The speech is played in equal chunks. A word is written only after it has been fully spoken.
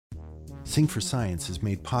Sing for Science is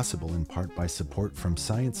made possible in part by support from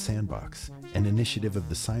Science Sandbox, an initiative of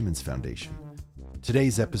the Simons Foundation.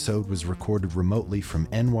 Today's episode was recorded remotely from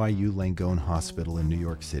NYU Langone Hospital in New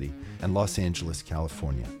York City and Los Angeles,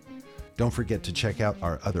 California. Don't forget to check out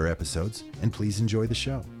our other episodes, and please enjoy the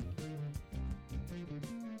show.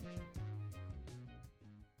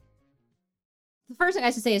 The first thing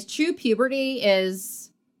I should say is true puberty is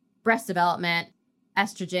breast development,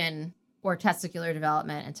 estrogen, or testicular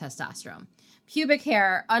development, and testosterone. Pubic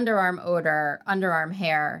hair, underarm odor, underarm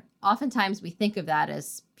hair, oftentimes we think of that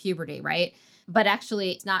as puberty, right? But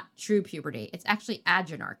actually, it's not true puberty. It's actually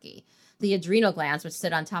adrenarche. The adrenal glands, which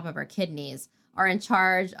sit on top of our kidneys, are in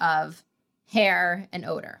charge of hair and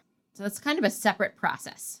odor. So that's kind of a separate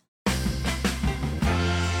process.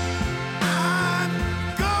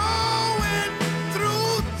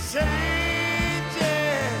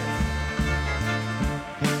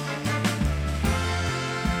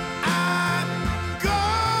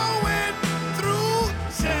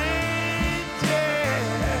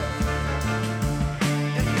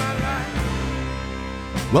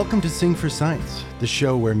 Welcome to Sing for Science, the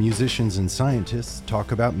show where musicians and scientists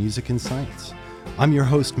talk about music and science. I'm your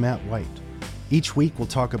host, Matt White. Each week we'll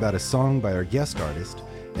talk about a song by our guest artist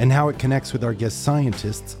and how it connects with our guest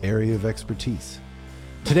scientist's area of expertise.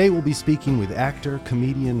 Today we'll be speaking with actor,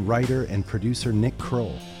 comedian, writer, and producer Nick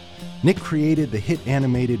Kroll. Nick created the hit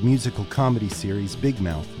animated musical comedy series Big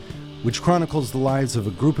Mouth, which chronicles the lives of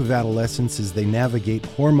a group of adolescents as they navigate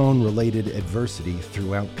hormone-related adversity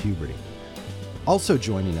throughout puberty. Also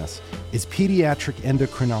joining us is pediatric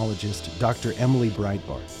endocrinologist Dr. Emily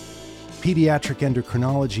Breitbart. Pediatric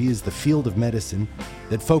endocrinology is the field of medicine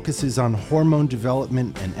that focuses on hormone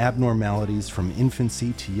development and abnormalities from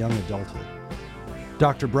infancy to young adulthood.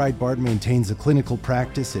 Dr. Breitbart maintains a clinical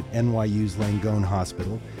practice at NYU's Langone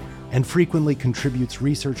Hospital and frequently contributes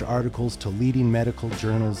research articles to leading medical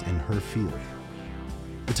journals in her field.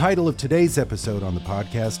 The title of today's episode on the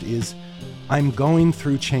podcast is I'm Going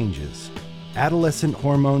Through Changes: Adolescent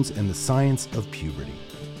Hormones and the Science of Puberty.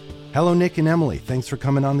 Hello, Nick and Emily. Thanks for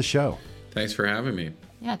coming on the show. Thanks for having me.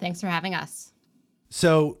 Yeah, thanks for having us.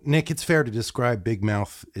 So, Nick, it's fair to describe Big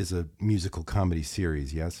Mouth as a musical comedy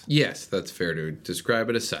series, yes? Yes, that's fair to describe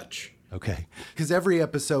it as such. Okay. Because every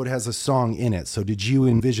episode has a song in it. So did you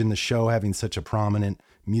envision the show having such a prominent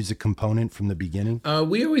music component from the beginning?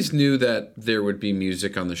 We always knew that there would be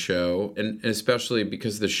music on the show, and especially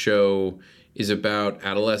because the show is about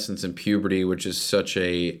adolescence and puberty, which is such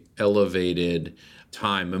a elevated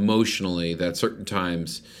time emotionally that certain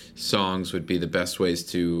times songs would be the best ways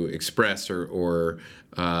to express or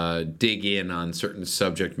dig in on certain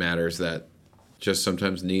subject matters that just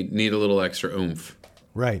sometimes need a little extra oomph.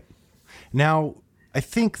 Right. Now, I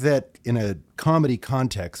think that in a comedy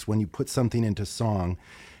context, when you put something into song,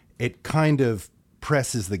 it kind of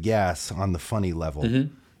presses the gas on the funny level.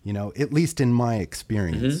 Mm-hmm. You know, at least in my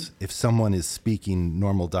experience, if someone is speaking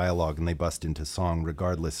normal dialogue and they bust into song,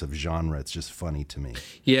 regardless of genre, it's just funny to me.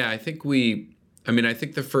 Yeah, I think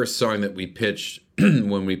the first song that we pitched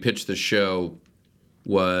when we pitched the show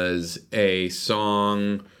was a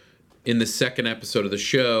song in the second episode of the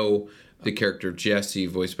show. The character Jessie,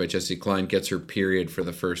 voiced by Jessie Klein, gets her period for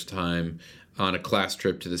the first time on a class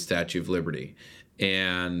trip to the Statue of Liberty.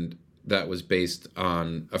 And that was based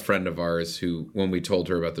on a friend of ours who, when we told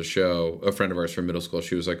her about the show, a friend of ours from middle school,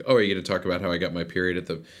 she was like, "Oh, are you going to talk about how I got my period at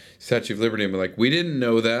the Statue of Liberty?" And we're like, "We didn't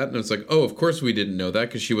know that." And it's like, "Oh, of course we didn't know that,"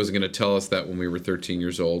 because she wasn't going to tell us that when we were 13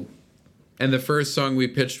 years old. And the first song we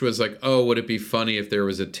pitched was like, "Oh, would it be funny if there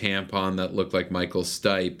was a tampon that looked like Michael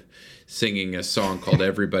Stipe singing a song called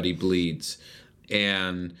Everybody Bleeds?"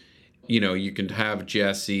 And, you know, you can have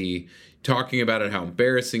Jessie talking about it, how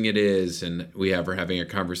embarrassing it is, and we have her having a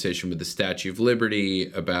conversation with the Statue of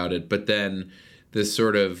Liberty about it, but then this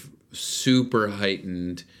sort of super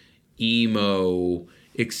heightened emo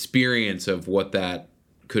experience of what that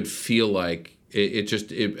could feel like. It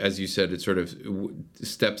just, as you said, it sort of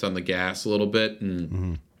steps on the gas a little bit,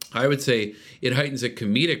 and I would say it heightens it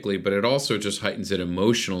comedically, but it also just heightens it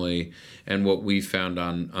emotionally. And what we found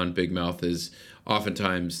on Big Mouth is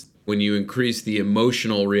oftentimes when you increase the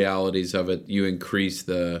emotional realities of it, you increase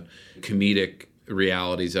the comedic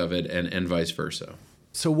realities of it, and vice versa.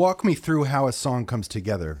 So walk me through how a song comes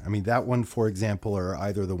together. I mean, that one, for example, or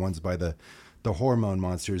either the ones by the Hormone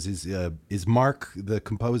Monsters, is Mark, the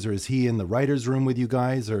composer, is he in the writer's room with you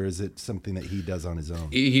guys, or is it something that he does on his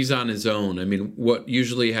own? He's on his own. I mean, what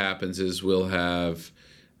usually happens is we'll have,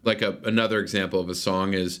 like another example of a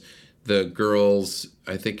song is the girls,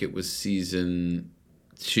 I think it was season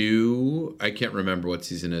 2, I can't remember what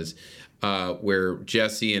season it is, where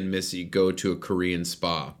Jessie and Missy go to a Korean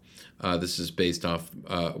spa. This is based off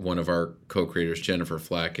one of our co-creators, Jennifer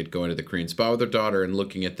Flackett, going to the Korean spa with her daughter and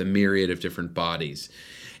looking at the myriad of different bodies.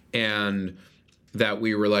 And that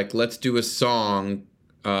we were like, let's do a song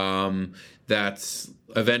that's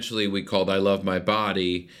eventually we called I Love My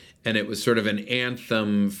Body. And it was sort of an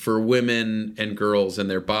anthem for women and girls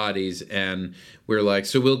and their bodies. And we're like,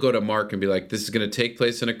 so we'll go to Mark and be like, this is going to take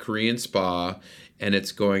place in a Korean spa. And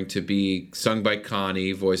it's going to be sung by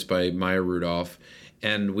Connie, voiced by Maya Rudolph.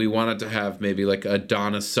 And we wanted to have maybe like a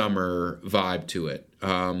Donna Summer vibe to it.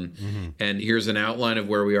 And here's an outline of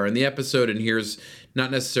where we are in the episode. And here's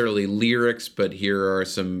not necessarily lyrics, but here are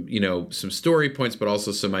some, some story points, but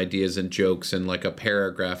also some ideas and jokes and like a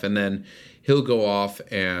paragraph. And then he'll go off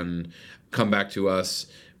and come back to us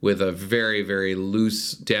with a very, very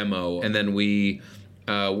loose demo. And then we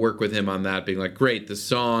work with him on that, being like, great, the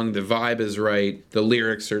song, the vibe is right. The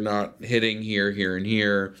lyrics are not hitting here, here, and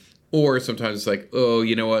here. Or sometimes it's like, oh,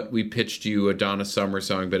 you know what? We pitched you a Donna Summer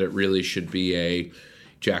song, but it really should be a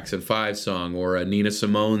Jackson 5 song or a Nina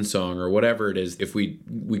Simone song or whatever it is if we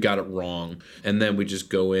got it wrong. And then we just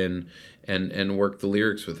go in and work the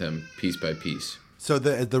lyrics with him piece by piece. So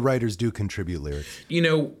the writers do contribute lyrics.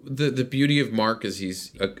 The beauty of Mark is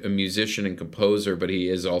he's a musician and composer, but he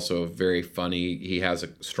is also very funny. He has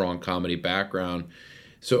a strong comedy background.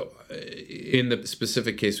 So in the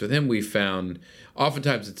specific case with him, we found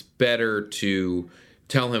oftentimes it's better to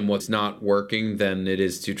tell him what's not working than it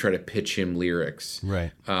is to try to pitch him lyrics.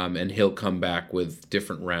 Right. And he'll come back with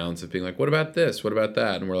different rounds of being like, what about this? What about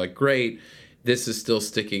that? And we're like, great. This is still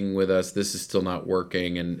sticking with us. This is still not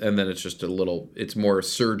working. And then it's just it's more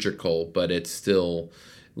surgical, but it's still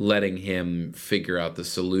letting him figure out the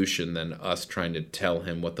solution than us trying to tell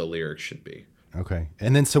him what the lyrics should be. Okay.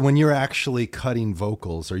 And then so when you're actually cutting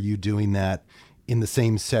vocals, are you doing that in the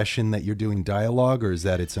same session that you're doing dialogue, or is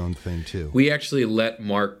that its own thing too? We actually let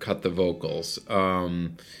Mark cut the vocals.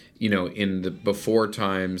 In the before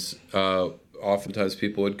times, oftentimes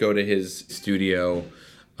people would go to his studio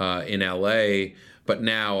in LA, but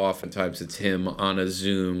now oftentimes it's him on a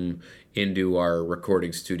Zoom into our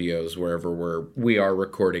recording studios wherever we are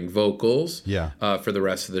recording vocals. Yeah. For the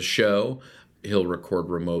rest of the show. He'll record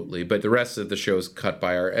remotely, but the rest of the show is cut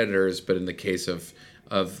by our editors. But in the case of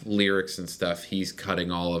lyrics and stuff, he's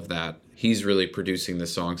cutting all of that. He's really producing the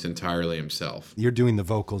songs entirely himself. You're doing the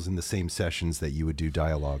vocals in the same sessions that you would do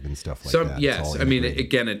dialogue and stuff like that. Yes. I mean,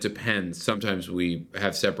 again, it depends. Sometimes we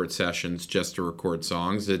have separate sessions just to record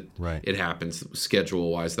songs. It happens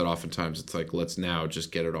schedule-wise that oftentimes it's like, let's now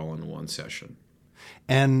just get it all in one session.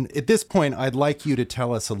 And at this point, I'd like you to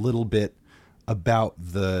tell us a little bit about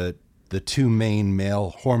the two main male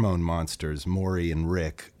hormone monsters, Maury and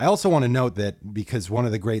Rick. I also want to note that because one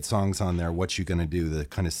of the great songs on there, What You Gonna Do, the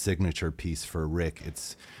kind of signature piece for Rick,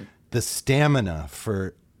 it's the stamina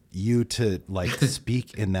for you to like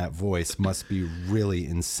speak in that voice must be really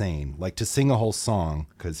insane. Like to sing a whole song,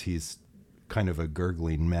 because he's kind of a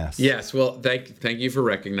gurgling mess. Yes, well, thank you for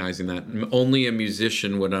recognizing that. Only a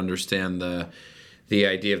musician would understand the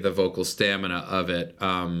idea of the vocal stamina of it.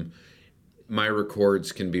 My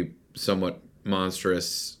records can be somewhat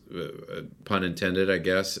monstrous, pun intended, I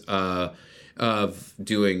guess, of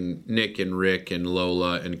doing Nick and Rick and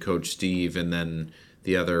Lola and Coach Steve and then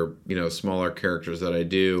the other, smaller characters that I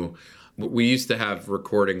do. We used to have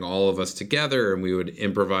recording all of us together and we would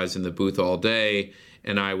improvise in the booth all day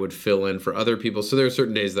and I would fill in for other people. So there are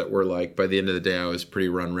certain days that were like, by the end of the day, I was pretty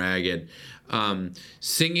run ragged.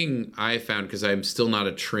 Singing, I found, because I'm still not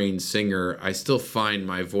a trained singer, I still find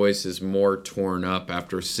my voice is more torn up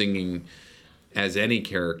after singing as any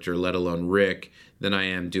character, let alone Rick, than I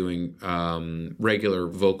am doing regular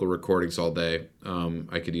vocal recordings all day.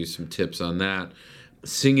 I could use some tips on that.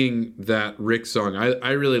 Singing that Rick song,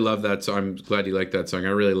 I really love that song. I'm glad you like that song. I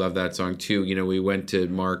really love that song too. We went to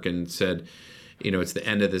Mark and said, it's the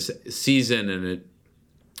end of this season and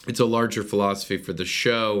it's a larger philosophy for the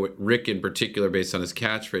show. Rick in particular, based on his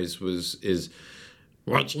catchphrase, is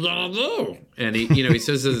what you gonna do? And he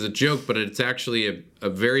says it as a joke, but it's actually a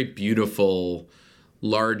very beautiful,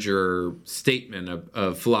 larger statement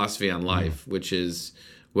of philosophy on life, which is,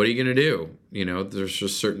 what are you gonna do? There's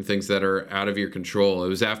just certain things that are out of your control. It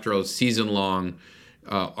was after a season-long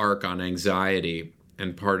arc on anxiety,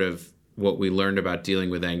 and part of what we learned about dealing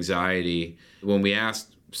with anxiety, when we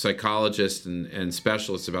asked psychologists and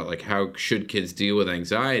specialists about like how should kids deal with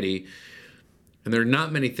anxiety, and there are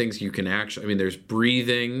not many things you can actually, there's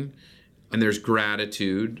breathing and there's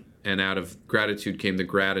gratitude, and out of gratitude came the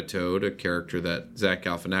Gratitude, a character that Zach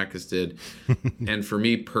Galifianakis did. And for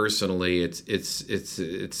me personally,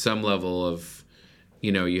 it's some level of,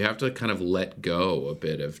 you have to kind of let go a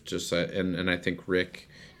bit of just, and I think Rick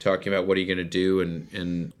talking about what are you going to do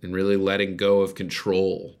and really letting go of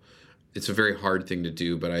control. It's a very hard thing to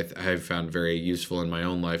do, but I've found very useful in my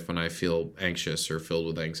own life when I feel anxious or filled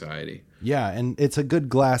with anxiety. Yeah, and it's a good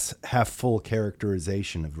glass half full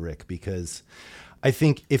characterization of Rick, because I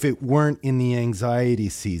think if it weren't in the anxiety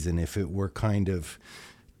season, if it were kind of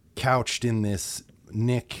couched in this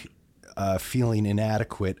Nick feeling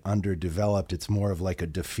inadequate, underdeveloped, it's more of like a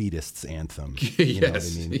defeatist's anthem. You know what I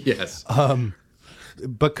mean? Yes.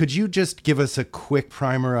 But could you just give us a quick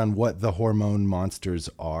primer on what the Hormone Monsters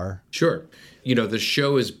are? Sure. You know, the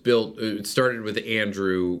show is built, it started with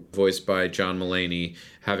Andrew, voiced by John Mulaney,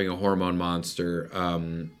 having a hormone monster.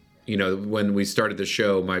 You know, when we started the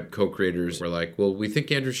show, my co-creators were like, well, we think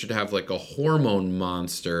Andrew should have like a hormone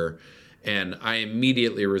monster. And I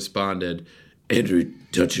immediately responded, Andrew,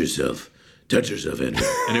 touch yourself. Touch yourself, Andrew.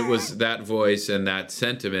 And it was that voice and that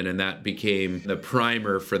sentiment, and that became the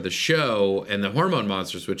primer for the show and the Hormone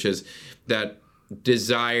Monsters, which is that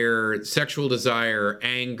desire, sexual desire,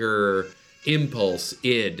 anger, impulse,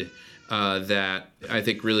 id, that I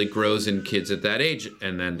think really grows in kids at that age,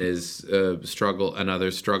 and then is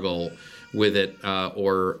another struggle with it,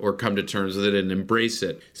 or come to terms with it and embrace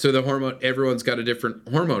it. So everyone's got a different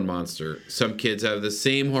hormone monster. Some kids have the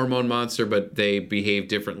same hormone monster, but they behave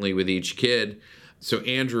differently with each kid. So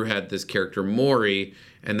Andrew had this character, Maury,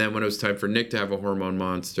 and then when it was time for Nick to have a hormone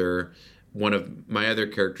monster, one of my other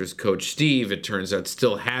characters, Coach Steve, it turns out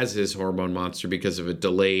still has his hormone monster because of a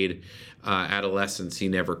delayed adolescence he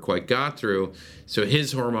never quite got through. So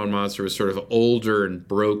his hormone monster was sort of older and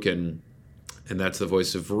broken, and that's the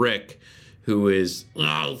voice of Rick, who is,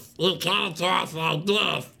 and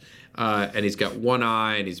he's got one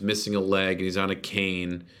eye, and he's missing a leg, and he's on a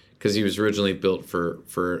cane, because he was originally built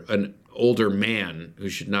for an older man who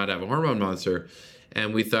should not have a hormone monster.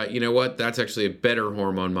 And we thought, you know what, that's actually a better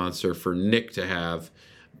hormone monster for Nick to have,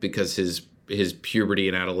 because his puberty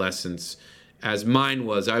and adolescence, as mine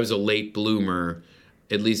was, I was a late bloomer,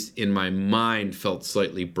 at least in my mind, felt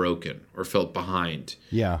slightly broken or felt behind.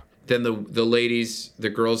 Yeah. Then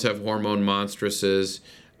the girls have hormone monstresses.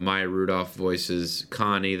 Maya Rudolph voices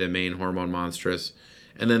Connie, the main hormone monstress.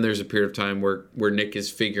 And then there's a period of time where Nick is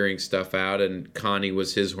figuring stuff out, and Connie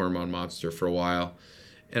was his hormone monster for a while.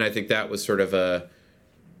 And I think that was sort of a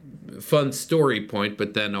fun story point,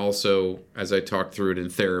 but then also, as I talked through it in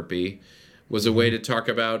therapy, was a way to talk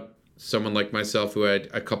about someone like myself who had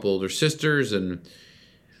a couple older sisters, and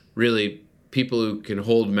really people who can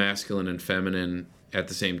hold masculine and feminine at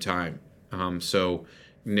the same time. So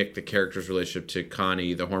Nick, the character's relationship to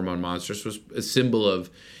Connie, the hormone monstress, was a symbol of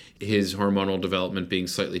his hormonal development being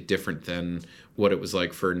slightly different than what it was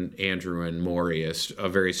like for Andrew and Maury, a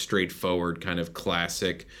very straightforward kind of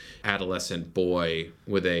classic adolescent boy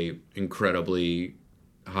with a incredibly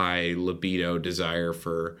high libido desire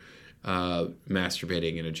for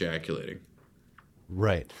masturbating and ejaculating.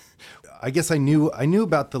 Right. I guess I knew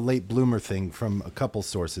about the late bloomer thing from a couple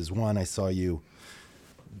sources. One, I saw you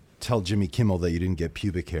tell Jimmy Kimmel that you didn't get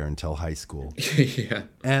pubic hair until high school. Yeah.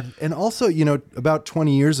 And also, you know, about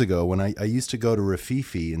 20 years ago when I used to go to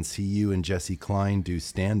Rafifi and see you and Jesse Klein do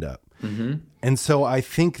stand-up. Mm-hmm. And so I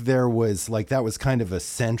think there was, like, that was kind of a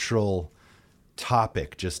central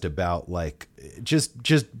topic, just about, like,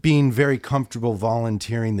 just being very comfortable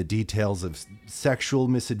volunteering the details of sexual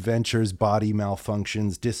misadventures, body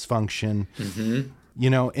malfunctions, dysfunction. Mm-hmm. You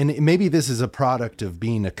know, and maybe this is a product of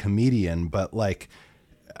being a comedian, but, like,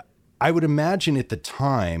 I would imagine at the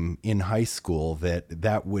time in high school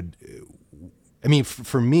that would, I mean,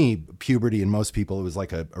 for me, puberty and most people, it was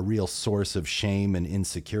like a real source of shame and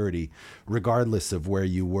insecurity, regardless of where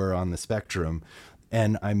you were on the spectrum.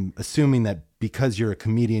 And I'm assuming that because you're a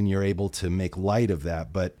comedian, you're able to make light of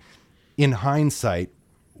that. But in hindsight,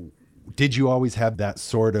 did you always have that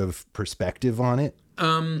sort of perspective on it?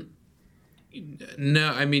 No,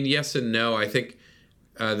 I mean, yes and no. I think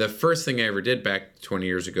the first thing I ever did back 20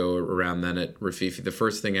 years ago, around then at Rafifi, the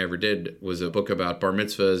first thing I ever did was a book about bar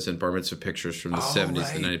mitzvahs and bar mitzvah pictures from the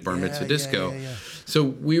 70s, the night bar mitzvah disco. Yeah. So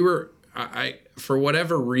we were, for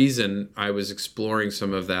whatever reason, I was exploring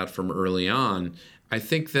some of that from early on. I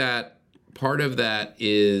think that part of that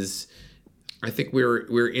is, I think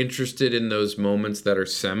we're interested in those moments that are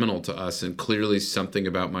seminal to us, and clearly something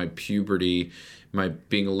about my puberty, my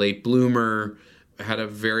being a late bloomer, had a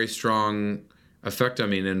very strong effect on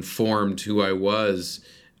me and informed who I was.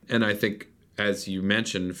 And I think, as you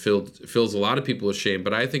mentioned, fills a lot of people with shame,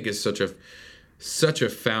 but I think is such a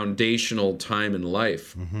foundational time in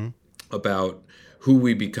life. Mm-hmm. About who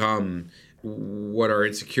we become, what our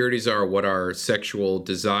insecurities are, what our sexual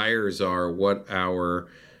desires are,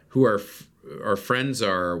 who our our friends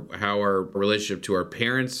are, how our relationship to our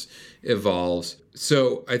parents evolves.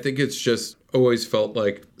 So I think it's just always felt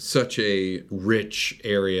like such a rich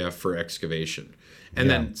area for excavation. And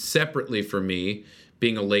then separately for me,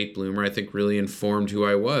 being a late bloomer, I think really informed who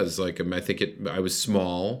I was. Like, I was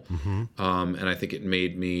small, and I think it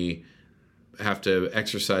made me have to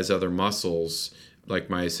exercise other muscles, like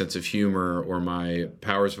my sense of humor or my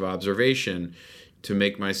powers of observation, to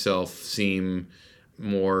make myself seem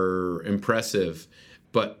more impressive.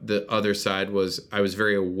 But the other side was I was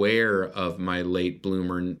very aware of my late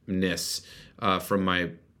bloomerness from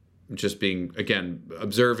my just being, again,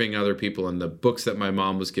 observing other people and the books that my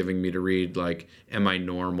mom was giving me to read, like Am I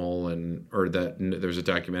Normal? Or that there's a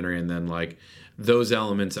documentary, and then like those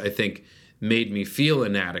elements I think made me feel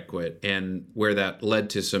inadequate, and where that led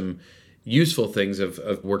to some useful things of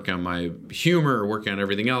working on my humor, working on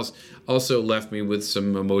everything else, also left me with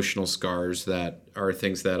some emotional scars that are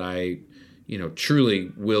things that I,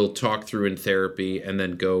 truly will talk through in therapy, and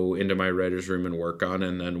then go into my writer's room and work on,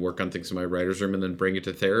 and then work on things in my writer's room and then bring it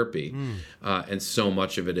to therapy. And so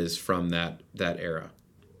much of it is from that era.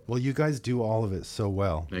 Well, you guys do all of it so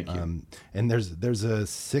well. Thank you. And there's a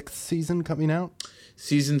 6th season coming out?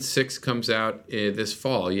 Season 6 comes out this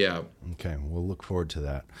fall, yeah. Okay, we'll look forward to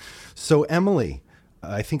that. So, Emily,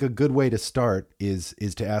 I think a good way to start is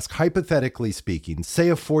to ask, hypothetically speaking, say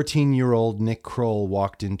a 14-year-old Nick Kroll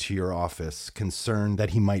walked into your office concerned that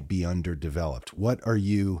he might be underdeveloped. What are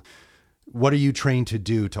you trained to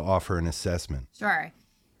do to offer an assessment? Sure.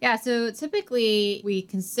 Yeah, so typically we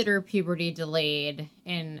consider puberty delayed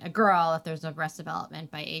in a girl if there's no breast development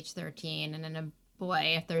by age 13, and in a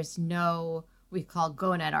boy if there's no, we call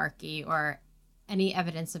gonadarchy, or any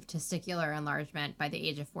evidence of testicular enlargement by the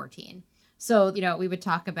age of 14. So, we would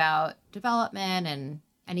talk about development and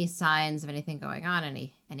any signs of anything going on,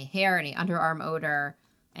 any hair, any underarm odor,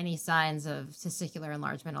 any signs of testicular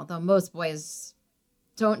enlargement, although most boys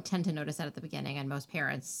don't tend to notice that at the beginning, and most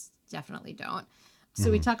parents definitely don't. So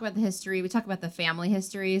we talk about the history. We talk about the family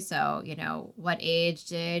history. So, what age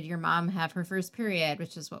did your mom have her first period,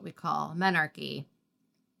 which is what we call menarche.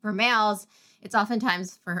 For males, it's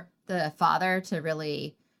oftentimes for the father to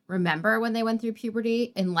really remember when they went through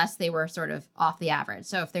puberty, unless they were sort of off the average.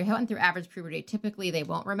 So if they went through average puberty, typically they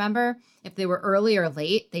won't remember. If they were early or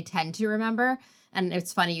late, they tend to remember. And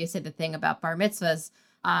it's funny you said the thing about bar mitzvahs.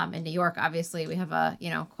 In New York, obviously, we have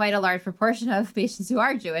quite a large proportion of patients who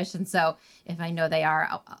are Jewish. And so if I know they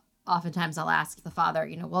are, oftentimes I'll ask the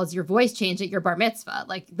father, well, has your voice changed at your bar mitzvah?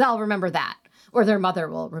 Like, they'll remember that, or their mother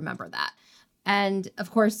will remember that. And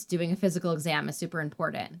of course, doing a physical exam is super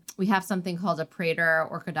important. We have something called a Prater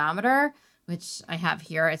orchidometer, which I have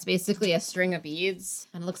here. It's basically a string of beads,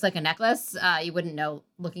 and it looks like a necklace. You wouldn't know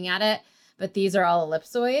looking at it, but these are all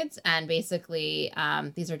ellipsoids, and basically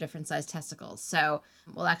these are different sized testicles. So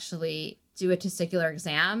we'll actually do a testicular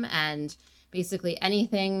exam, and basically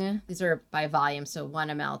anything, these are by volume, so 1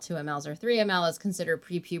 ml, 2 mLs, or 3 ml is considered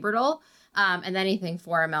prepubertal. And anything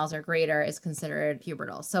 4 mLs or greater is considered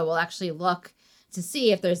pubertal. So we'll actually look to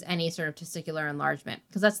see if there's any sort of testicular enlargement,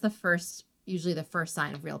 because that's usually the first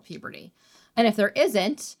sign of real puberty. And if there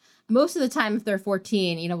isn't, most of the time, if they're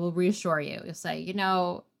 14, we'll reassure you. You'll say,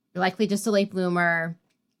 you're likely just a late bloomer.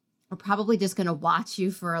 We're probably just going to watch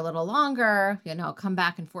you for a little longer, come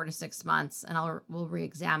back in 4 to 6 months, and we'll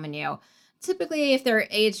re-examine you. Typically, if they're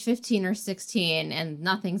age 15 or 16 and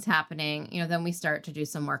nothing's happening, then we start to do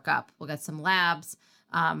some workup. We'll get some labs,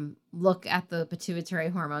 look at the pituitary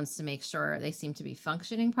hormones to make sure they seem to be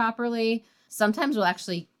functioning properly. Sometimes we'll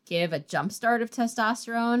actually give a jump start of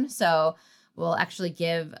testosterone. So we'll actually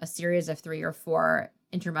give a series of 3 or 4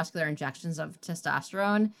 intramuscular injections of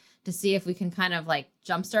testosterone to see if we can kind of like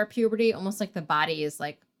jumpstart puberty, almost like the body is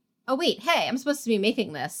like, oh, wait, hey, I'm supposed to be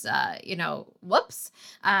making this, whoops.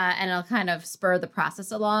 And it'll kind of spur the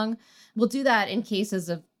process along. We'll do that in cases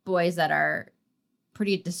of boys that are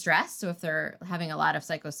pretty distressed. So if they're having a lot of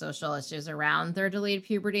psychosocial issues around their delayed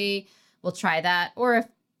puberty, we'll try that. Or if,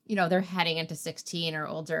 they're heading into 16 or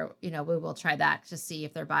older, we will try that to see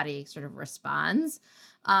if their body sort of responds.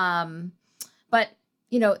 But,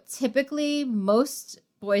 typically most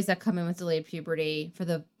boys that come in with delayed puberty,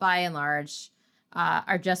 by and large,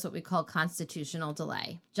 are just what we call constitutional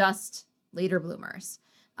delay, just later bloomers.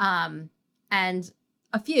 And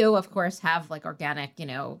a few, of course, have like organic,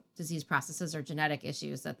 disease processes or genetic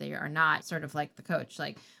issues that they are not sort of like the coach,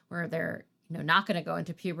 like where they're, not going to go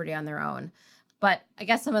into puberty on their own. But I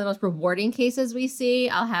guess some of the most rewarding cases we see,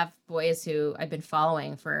 I'll have boys who I've been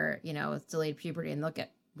following for, with delayed puberty, and they'll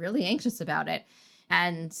get really anxious about it.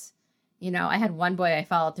 And, I had one boy I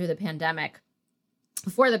followed through the pandemic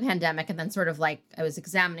before the pandemic, and then sort of like I was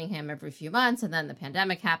examining him every few months, and then the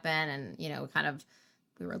pandemic happened, and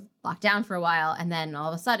we were locked down for a while, and then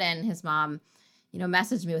all of a sudden his mom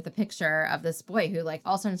messaged me with a picture of this boy who like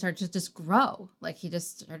all of a sudden started to just grow. Like he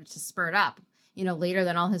just started to spurt up, later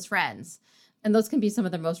than all his friends. And those can be some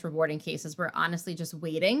of the most rewarding cases where honestly just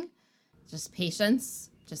waiting, just patience,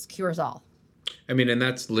 just cures all. I mean, and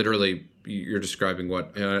that's literally, you're describing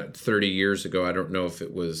what, 30 years ago, I don't know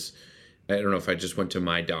if I just went to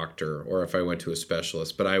my doctor or if I went to a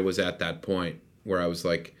specialist, but I was at that point where I was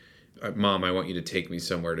like, Mom, I want you to take me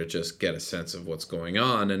somewhere to just get a sense of what's going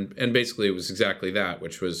on. And basically it was exactly that,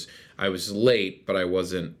 which was I was late, but I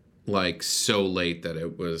wasn't like so late that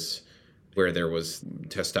it was where there was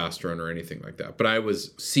testosterone or anything like that. But I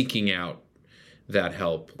was seeking out that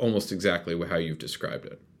help almost exactly how you've described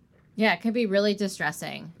it. Yeah, it can be really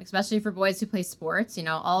distressing, especially for boys who play sports.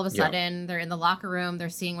 All of a sudden they're in the locker room, they're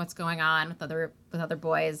seeing what's going on with other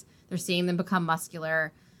boys. They're seeing them become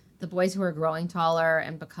muscular. The boys who are growing taller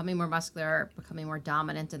and becoming more muscular, becoming more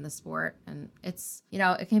dominant in the sport. And it's,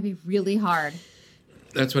 it can be really hard.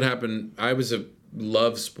 That's what happened. I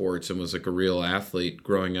loved sports and was like a real athlete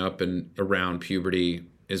growing up, and around puberty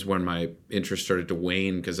is when my interest started to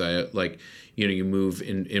wane because I you move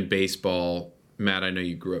in baseball. Matt, I know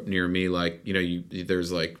you grew up near me,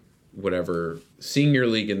 there's like whatever senior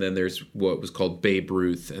league, and then there's what was called Babe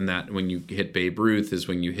Ruth, and that when you hit Babe Ruth is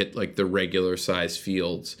when you hit like the regular size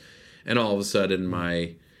fields, and all of a sudden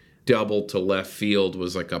my double to left field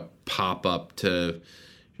was like a pop up to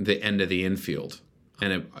the end of the infield,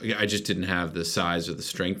 and I just didn't have the size or the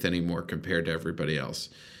strength anymore compared to everybody else.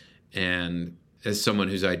 And as someone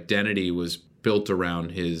whose identity was built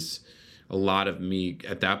around a lot of me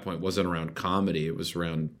at that point wasn't around comedy. It was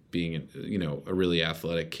around being, a really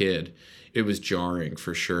athletic kid. It was jarring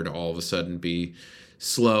for sure to all of a sudden be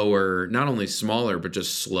slower, not only smaller, but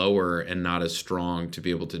just slower and not as strong to be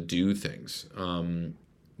able to do things,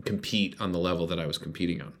 compete on the level that I was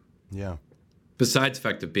competing on. Yeah. Besides the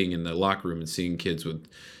fact of being in the locker room and seeing kids with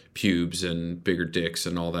pubes and bigger dicks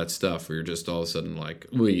and all that stuff, we were just all of a sudden like,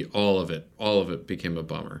 all of it became a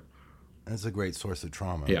bummer. That's a great source of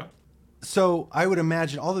trauma. Yeah. So I would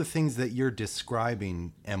imagine all the things that you're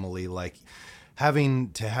describing, Emily, like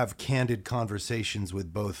having to have candid conversations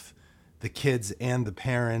with both the kids and the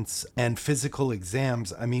parents and physical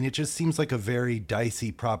exams. I mean, it just seems like a very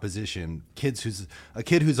dicey proposition. A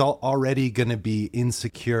kid who's already going to be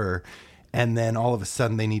insecure, and then all of a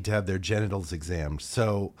sudden they need to have their genitals examined.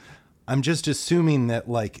 So I'm just assuming that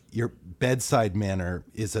like your bedside manner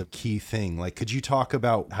is a key thing. Like, could you talk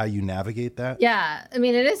about how you navigate that? Yeah, I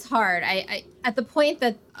mean, it is hard. I at the point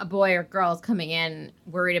that a boy or girl is coming in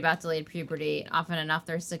worried about delayed puberty, often enough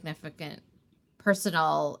there's significant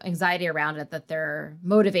personal anxiety around it that they're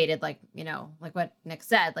motivated, like what Nick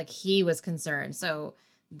said, like he was concerned. So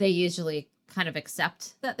they usually kind of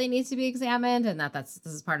accept that they need to be examined and that this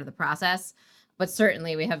is part of the process. But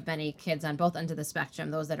certainly we have many kids on both ends of the spectrum,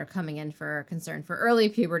 those that are coming in for concern for early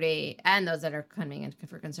puberty and those that are coming in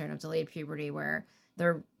for concern of delayed puberty where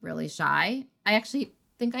they're really shy. I actually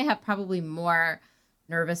think I have probably more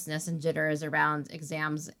nervousness and jitters around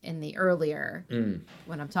exams in the earlier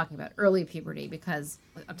when I'm talking about early puberty, because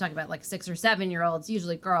I'm talking about like 6 or 7 year olds,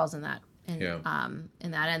 usually girls in that end,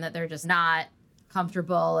 that they're just not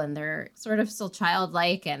comfortable and they're sort of still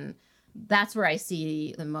childlike, and that's where I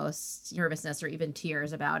see the most nervousness or even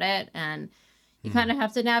tears about it. And you kind of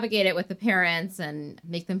have to navigate it with the parents and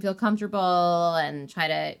make them feel comfortable and try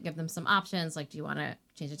to give them some options. Like, do you want to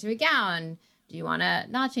change it to a gown? Do you want to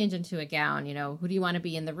not change into a gown? Who do you want to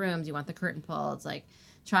be in the room? Do you want the curtain pulled? It's like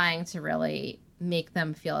trying to really make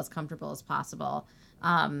them feel as comfortable as possible.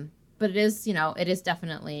 But it is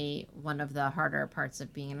definitely one of the harder parts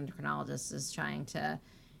of being an endocrinologist is trying to,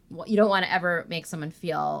 you don't want to ever make someone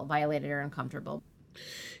feel violated or uncomfortable.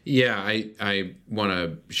 Yeah, I want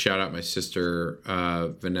to shout out my sister,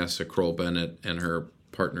 Vanessa Kroll Bennett, and her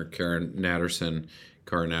partner, Cara Natterson.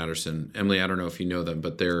 Emily, I don't know if you know them,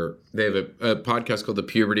 but they have a podcast called the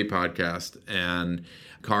Puberty Podcast, and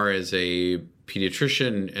Cara is a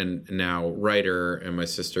pediatrician and now writer, and my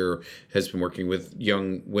sister has been working with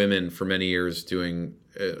young women for many years doing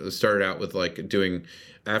started out with like doing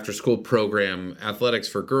after school program athletics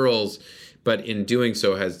for girls, but in doing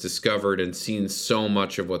so has discovered and seen so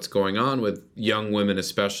much of what's going on with young women,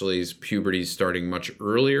 especially puberty starting much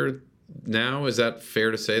earlier now. Is that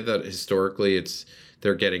fair to say that historically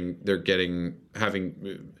they're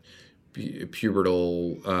having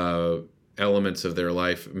pubertal elements of their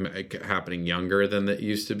life happening younger than that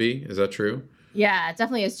used to be? Is that true? Yeah, it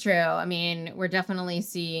definitely is true. I mean, we're definitely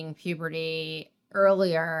seeing puberty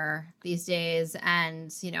earlier these days.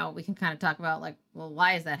 And, we can kind of talk about like, well,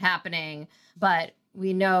 why is that happening? But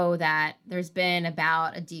we know that there's been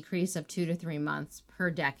about a decrease of 2 to 3 months per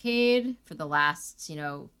decade for the last,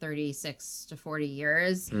 36 to 40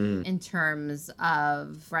 years in terms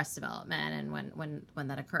of breast development and when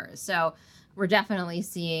that occurs. So we're definitely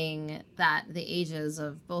seeing that the ages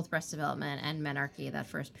of both breast development and menarche, that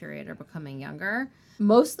first period, are becoming younger.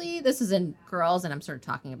 Mostly this is in girls, and I'm sort of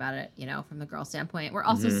talking about it, from the girl standpoint. We're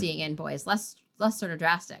also seeing in boys, less sort of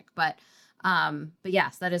drastic, but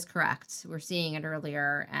yes, that is correct. We're seeing it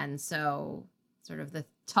earlier. And so sort of the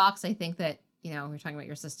talks, I think that, we're talking about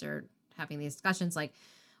your sister having these discussions, like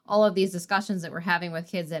all of these discussions that we're having with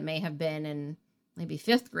kids that may have been in maybe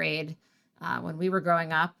 5th grade when we were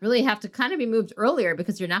growing up really have to kind of be moved earlier,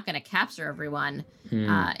 because you're not going to capture everyone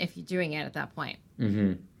if you're doing it at that point.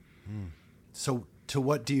 So to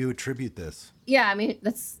what do you attribute this? Yeah, I mean,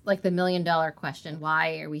 that's like the $1 million question.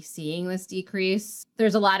 Why are we seeing this decrease?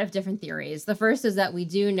 There's a lot of different theories. The first is that we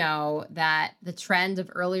do know that the trend of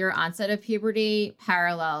earlier onset of puberty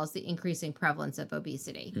parallels the increasing prevalence of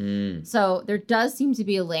obesity. So there does seem to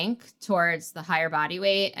be a link towards the higher body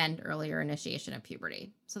weight and earlier initiation of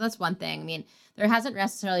puberty. So that's one thing. I mean, there hasn't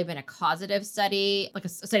necessarily been a causative study, like a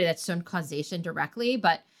study that's shown causation directly,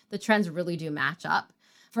 but the trends really do match up.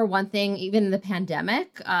 For one thing, even in the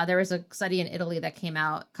pandemic, there was a study in Italy that came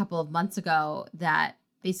out a couple of months ago that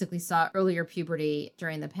basically saw earlier puberty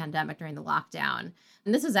during the pandemic, during the lockdown.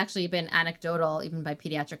 And this has actually been anecdotal, even by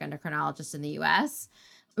pediatric endocrinologists in the US.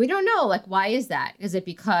 We don't know, like, why is that? Is it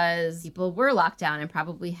because people were locked down and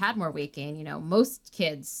probably had more weight gain? Most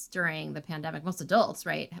kids during the pandemic, most adults,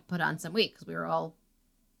 right, put on some weight because we were all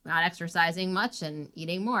not exercising much and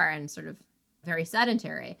eating more and sort of very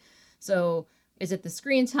sedentary. So is it the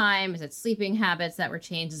screen time? Is it sleeping habits that were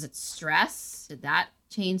changed? Is it stress? Did that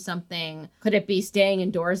change something? Could it be staying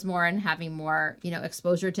indoors more and having more,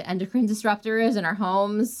 exposure to endocrine disruptors in our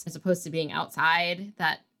homes as opposed to being outside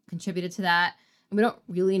that contributed to that? And we don't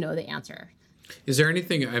really know the answer. Is there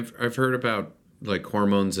anything I've heard about, like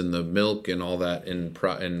hormones in the milk and all that, in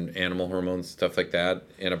animal hormones, stuff like that,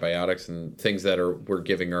 antibiotics and things that we're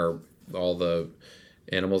giving all the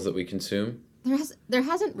animals that we consume? There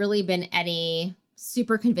hasn't really been any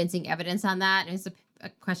super convincing evidence on that. And it's a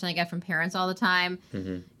question I get from parents all the time.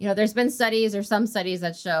 There's been studies or some studies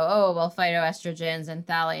that show, phytoestrogens and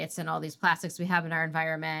phthalates and all these plastics we have in our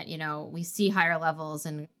environment, we see higher levels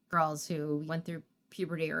in girls who went through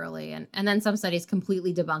puberty early. And then some studies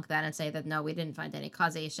completely debunk that and say that, no, we didn't find any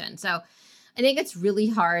causation. So I think it's really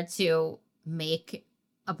hard to make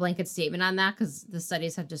a blanket statement on that because the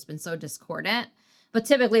studies have just been so discordant. But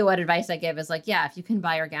typically what advice I give is like, yeah, if you can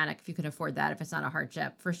buy organic, if you can afford that, if it's not a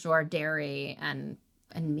hardship, for sure, dairy and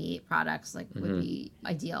meat products would be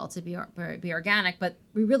ideal to be organic. But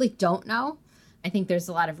we really don't know. I think there's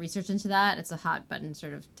a lot of research into that. It's a hot button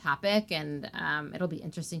sort of topic, and it'll be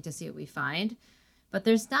interesting to see what we find. But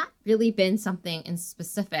there's not really been something in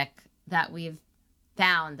specific that we've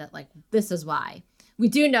found that like, this is why. We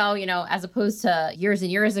do know, as opposed to years and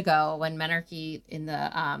years ago when menarche in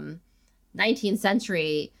the 19th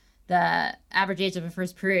century, the average age of a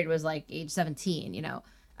first period was like age 17,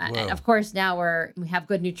 And of course, now we have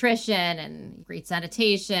good nutrition and great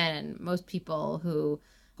sanitation, and most people who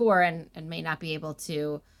are and may not be able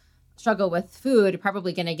to struggle with food are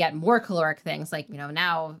probably going to get more caloric things. Like,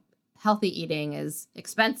 now healthy eating is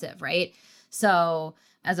expensive, right? So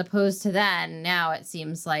as opposed to then, now it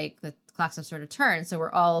seems like the clocks have sort of turned. So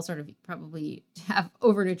we're all sort of probably have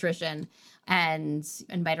overnutrition and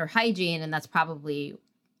better hygiene. And that's probably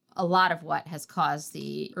a lot of what has caused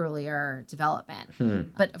the earlier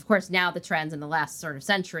development. But of course, now the trends in the last sort of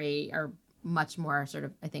century are much more sort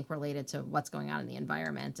of, I think, related to what's going on in the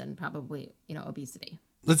environment and probably, obesity.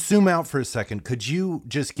 Let's zoom out for a second. Could you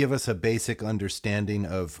just give us a basic understanding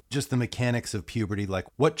of just the mechanics of puberty? Like,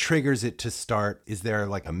 what triggers it to start? Is there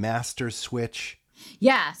like a master switch?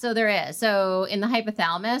 Yeah, so there is. So in the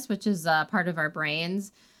hypothalamus, which is part of our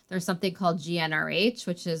brains, there's something called GnRH,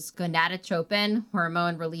 which is gonadotropin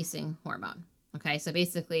hormone releasing hormone. Okay, so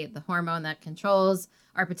basically the hormone that controls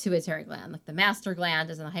our pituitary gland, like the master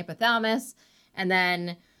gland is in the hypothalamus, and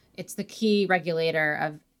then it's the key regulator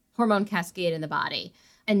of hormone cascade in the body.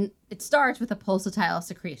 And it starts with a pulsatile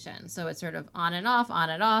secretion. So it's sort of on and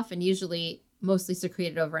off, and usually mostly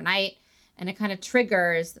secreted overnight. And it kind of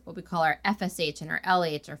triggers what we call our FSH and our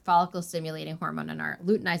LH, our follicle stimulating hormone, and our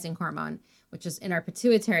luteinizing hormone, which is in our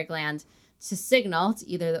pituitary gland, to signal to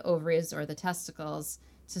either the ovaries or the testicles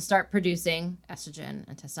to start producing estrogen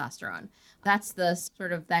and testosterone. That's the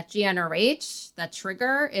sort of that GnRH, that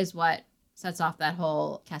trigger is what sets off that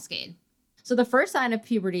whole cascade. So the first sign of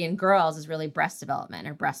puberty in girls is really breast development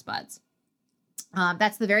or breast buds.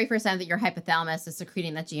 That's the very first time that your hypothalamus is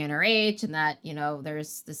secreting that GnRH and that,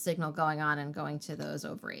 there's the signal going on and going to those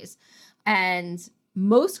ovaries. And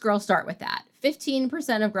most girls start with that.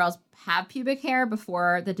 15% of girls have pubic hair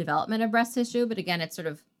before the development of breast tissue. But again, it's sort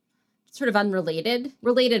of unrelated,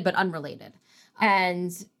 related, but unrelated.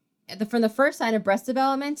 And from the first sign of breast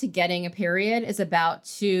development to getting a period is about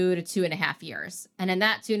 2 to 2.5 years. And in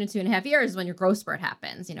that 2 to 2.5 years is when your growth spurt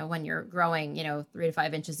happens, when you're growing, 3 to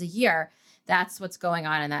 5 inches a year. That's what's going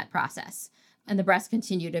on in that process. And the breasts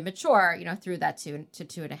continue to mature, through that 2 to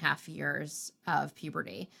 2.5 years of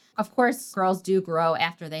puberty. Of course, girls do grow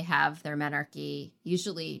after they have their menarche,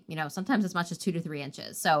 usually, sometimes as much as 2 to 3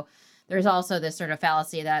 inches. So there's also this sort of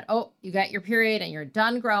fallacy that, you got your period and you're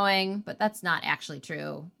done growing, but that's not actually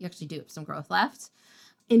true. You actually do have some growth left.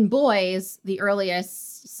 In boys, the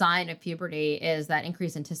earliest sign of puberty is that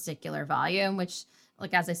increase in testicular volume, which,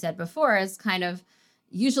 like as I said before, is kind of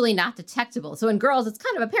usually not detectable. So in girls, it's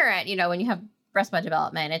kind of apparent, when you have breast bud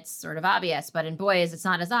development, it's sort of obvious, but in boys, it's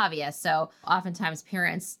not as obvious. So oftentimes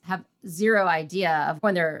parents have zero idea of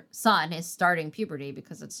when their son is starting puberty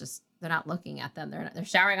because it's just, they're not looking at them. They're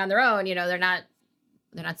showering on their own, they're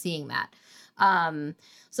not seeing that.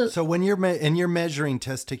 So when you're measuring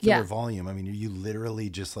testicular volume, I mean, are you literally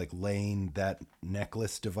just like laying that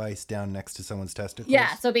necklace device down next to someone's testicles?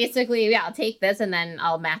 Yeah. So basically, I'll take this and then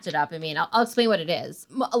I'll match it up. I mean, I'll explain what it is.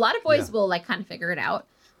 A lot of boys will like kind of figure it out.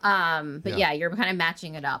 But you're kind of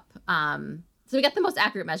matching it up. So we get the most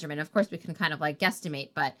accurate measurement. Of course, we can kind of like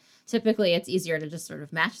guesstimate, but typically it's easier to just sort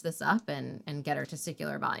of match this up and get our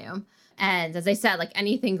testicular volume. And as I said, like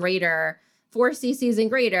anything greater, 4 cc's and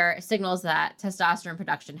greater signals that testosterone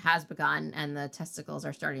production has begun and the testicles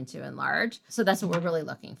are starting to enlarge. So that's what we're really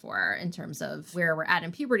looking for in terms of where we're at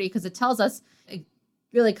in puberty, because it tells us, it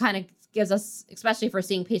really kind of gives us, especially if we're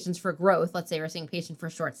seeing patients for growth, let's say we're seeing patients for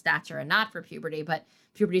short stature and not for puberty, but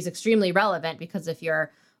puberty is extremely relevant because if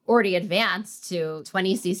you're already advanced to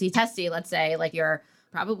 20 cc testy, let's say, like you're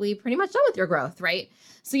probably pretty much done with your growth, right?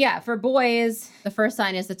 So for boys, the first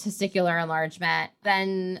sign is the testicular enlargement.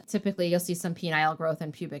 Then typically you'll see some penile growth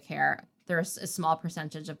and pubic hair. There's a small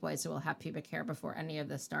percentage of boys who will have pubic hair before any of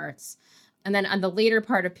this starts. And then on the later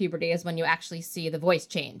part of puberty is when you actually see the voice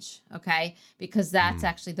change, okay? Because that's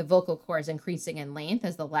actually the vocal cords increasing in length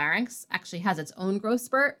as the larynx actually has its own growth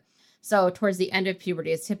spurt. So towards the end of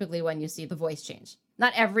puberty is typically when you see the voice change.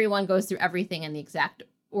 Not everyone goes through everything in the exact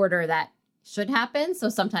order that should happen. So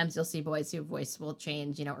sometimes you'll see boys whose voice will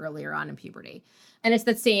change, earlier on in puberty. And it's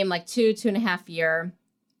the same like 2.5 year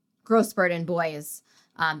growth spurt in boys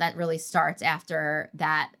that really starts after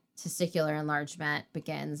that testicular enlargement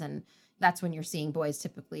begins. And that's when you're seeing boys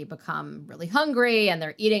typically become really hungry and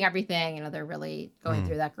they're eating everything, they're really going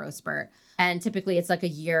through that growth spurt. And typically it's like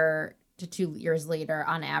 1 year to 2 years later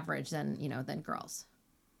on average than girls.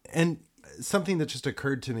 And something that just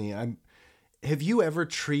occurred to me, have you ever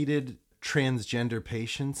treated transgender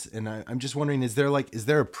patients? And I'm just wondering, is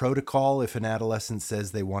there a protocol if an adolescent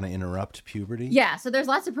says they want to interrupt puberty? Yeah, so there's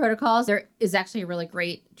lots of protocols. There is actually a really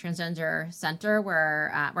great transgender center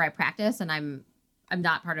where I practice, and I'm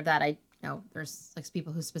not part of that. There's like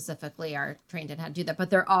people who specifically are trained in how to do that,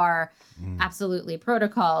 but there are absolutely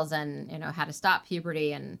protocols and how to stop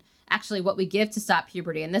puberty and actually what we give to stop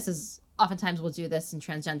puberty. And this is oftentimes we'll do this in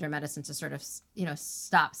transgender medicine to sort of,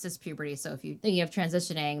 stop cis puberty. So if you're thinking of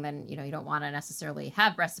transitioning, then, you don't want to necessarily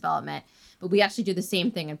have breast development, but we actually do the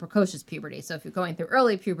same thing in precocious puberty. So if you're going through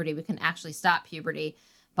early puberty, we can actually stop puberty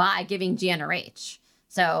by giving GnRH.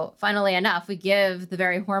 So funnily enough, we give the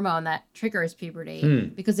very hormone that triggers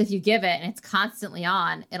puberty because if you give it and it's constantly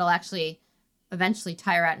on, it'll actually eventually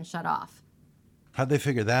tire out and shut off. How'd they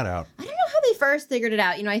figure that out? I don't know how they first figured it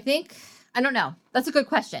out. I don't know. That's a good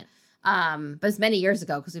question. But it's many years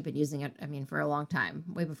ago because we've been using it, for a long time,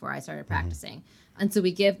 way before I started practicing. And so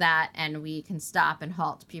we give that and we can stop and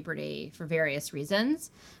halt puberty for various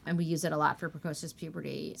reasons. And we use it a lot for precocious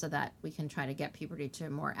puberty so that we can try to get puberty to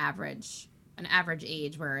an average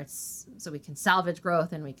age where so we can salvage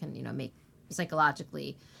growth and we can, make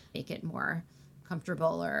psychologically make it more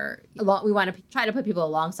comfortable we want to try to put people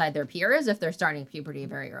alongside their peers if they're starting puberty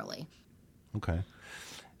very early. Okay.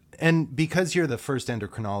 And because you're the first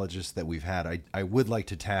endocrinologist that we've had, I would like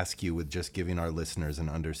to task you with just giving our listeners an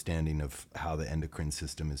understanding of how the endocrine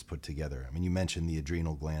system is put together. You mentioned the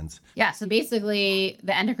adrenal glands. Yeah, so basically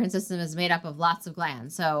the endocrine system is made up of lots of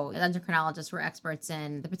glands. So as endocrinologists, we're experts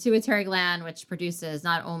in the pituitary gland, which produces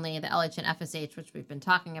not only the LH and FSH, which we've been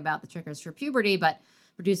talking about, the triggers for puberty, but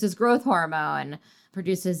produces growth hormone,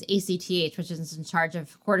 produces ACTH, which is in charge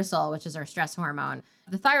of cortisol, which is our stress hormone.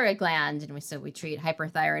 The thyroid gland, and we treat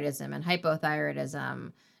hyperthyroidism and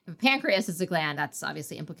hypothyroidism. The pancreas is a gland that's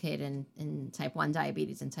obviously implicated in type 1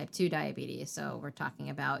 diabetes and type 2 diabetes. So we're talking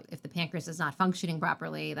about if the pancreas is not functioning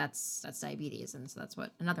properly, that's diabetes. And so that's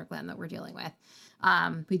what another gland that we're dealing with.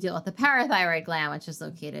 We deal with the parathyroid gland, which is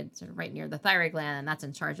located sort of right near the thyroid gland, and that's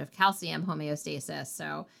in charge of calcium homeostasis.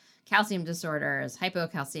 So calcium disorders,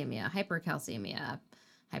 hypocalcemia, hypercalcemia,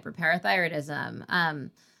 hyperparathyroidism.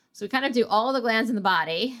 So we kind of do all the glands in the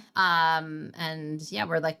body. And yeah,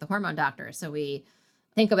 we're like the hormone doctor. So we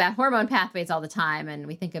think about hormone pathways all the time. And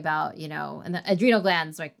we think about, and the adrenal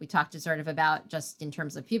glands, like we talked to sort of about just in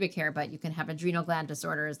terms of pubic hair, but you can have adrenal gland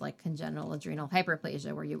disorders like congenital adrenal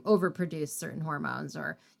hyperplasia, where you overproduce certain hormones,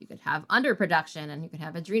 or you could have underproduction and you could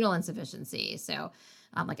have adrenal insufficiency. So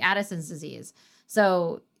like Addison's disease.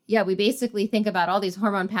 So yeah, we basically think about all these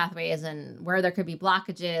hormone pathways and where there could be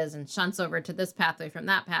blockages and shunts over to this pathway from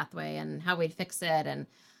that pathway and how we'd fix it. And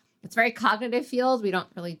it's a very cognitive field. We don't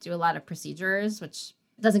really do a lot of procedures, which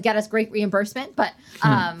doesn't get us great reimbursement, but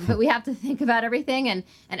we have to think about everything. And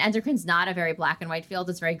endocrine's not a very black and white field.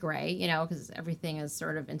 It's very gray, because everything is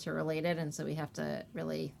sort of interrelated. And so we have to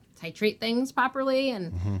really titrate things properly.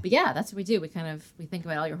 And but yeah, that's what we do. We think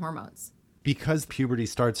about all your hormones. Because puberty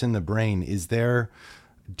starts in the brain,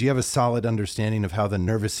 do you have a solid understanding of how the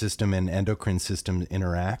nervous system and endocrine system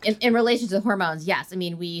interact? In relation to the hormones, yes. I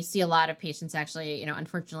mean, we see a lot of patients actually,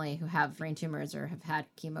 unfortunately, who have brain tumors or have had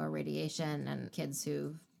chemo radiation, and kids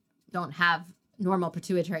who don't have normal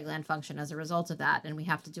pituitary gland function as a result of that. And we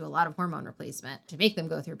have to do a lot of hormone replacement to make them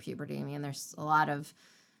go through puberty. I mean, there's a lot of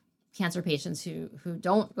cancer patients who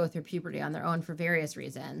don't go through puberty on their own for various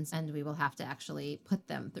reasons, and we will have to actually put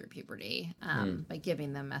them through puberty by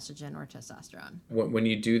giving them estrogen or testosterone. When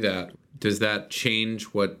you do that, does that change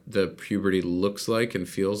what the puberty looks like and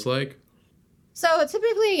feels like? So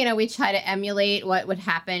typically, we try to emulate what would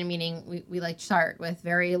happen, meaning we like start with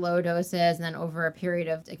very low doses, and then over a period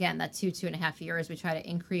of, again, that 2.5 years, we try to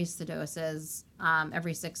increase the doses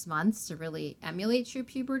every 6 months to really emulate true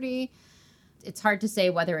puberty. It's hard to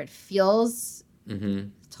say whether it feels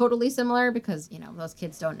totally similar because, those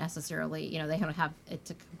kids don't necessarily, they don't have it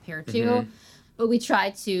to compare to. But we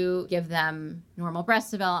try to give them normal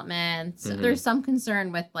breast development. So there's some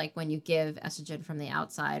concern with, like, when you give estrogen from the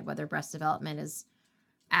outside, whether breast development is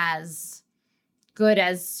as good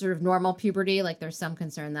as sort of normal puberty. Like, there's some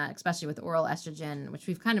concern that, especially with oral estrogen, which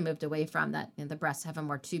we've kind of moved away from, that the breasts have a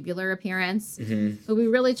more tubular appearance. But we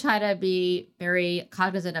really try to be very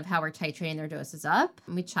cognizant of how we're titrating their doses up.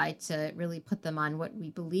 And we try to really put them on what we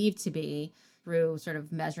believe to be, through sort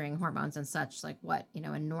of measuring hormones and such, like what,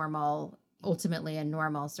 ultimately a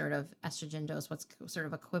normal sort of estrogen dose, what's sort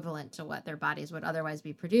of equivalent to what their bodies would otherwise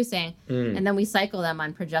be producing. And then we cycle them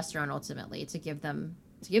on progesterone ultimately to give them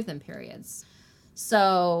periods.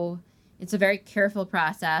 So it's a very careful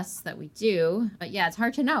process that we do. But yeah, it's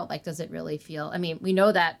hard to know. Like, does it really feel? I mean, we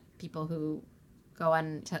know that people who go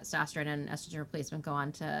on testosterone and estrogen replacement go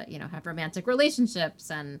on to, have romantic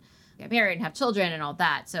relationships and get married and have children and all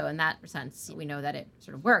that. So in that sense, we know that it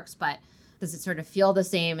sort of works. But does it sort of feel the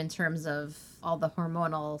same in terms of all the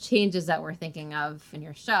hormonal changes that we're thinking of in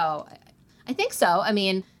your show? I think so. I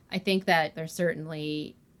mean, I think that there's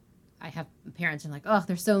certainly, I have parents and like, oh,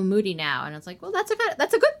 they're so moody now. And it's like, well, that's a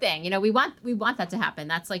good thing. We want that to happen.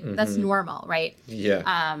 That's like, that's normal, right?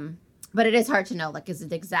 Yeah. But it is hard to know, like, is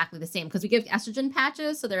it exactly the same? Because we give estrogen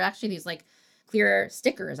patches. So they're actually these like clear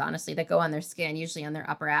stickers, honestly, that go on their skin, usually on their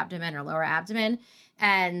upper abdomen or lower abdomen.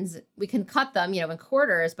 And we can cut them, in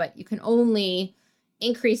quarters, but you can only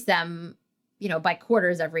increase them, by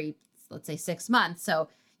quarters every, let's say, 6 months. So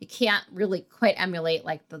you can't really quite emulate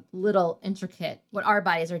like the little intricate, what our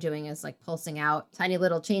bodies are doing is like pulsing out tiny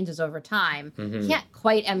little changes over time. You can't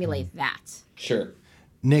quite emulate that. Sure.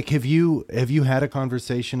 Nick, have you had a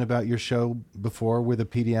conversation about your show before with a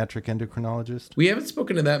pediatric endocrinologist? We haven't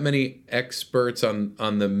spoken to that many experts on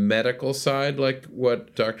the medical side, like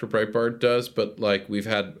what Dr. Breitbart does, but like we've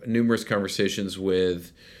had numerous conversations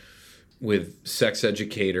with sex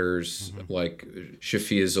educators, like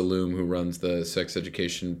Shafia Zaloom, who runs the sex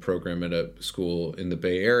education program at a school in the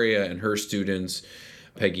Bay Area, and her students,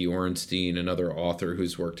 Peggy Orenstein, another author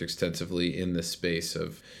who's worked extensively in the space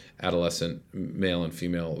of adolescent male and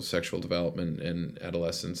female sexual development and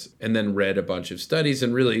adolescence, and then read a bunch of studies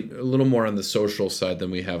and really a little more on the social side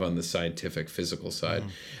than we have on the scientific physical side.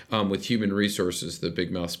 With Human Resources, the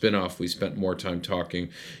Big Mouth spinoff, we spent more time talking.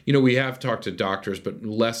 We have talked to doctors, but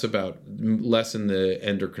less in the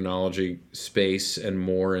endocrinology space and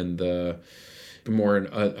more in the more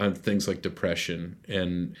on things like depression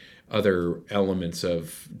and other elements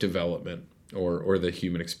of development or the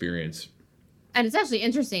human experience. And it's actually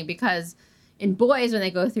interesting because in boys, when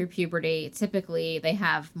they go through puberty, typically they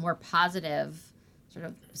have more positive sort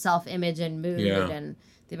of self-image and mood, and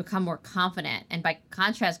they become more confident. And by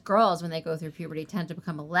contrast, girls, when they go through puberty, tend to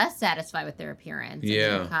become less satisfied with their appearance.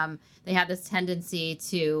 And they have this tendency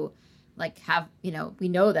to like have, we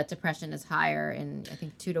know that depression is higher in, I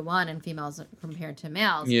think, 2 to 1 in females compared to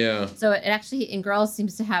males. Yeah. So it actually, in girls,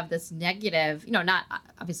 seems to have this negative, not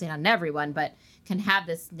obviously not in everyone, but can have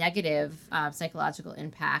this negative psychological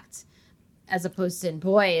impact, as opposed to in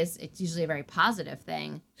boys, it's usually a very positive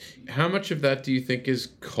thing. How much of that do you think is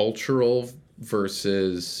cultural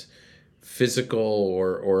versus physical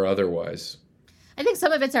or otherwise? I think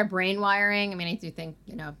some of it's our brain wiring. I mean, I do think,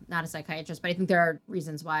 not a psychiatrist, but I think there are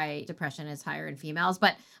reasons why depression is higher in females.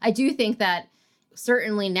 But I do think that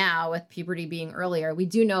certainly now, with puberty being earlier, we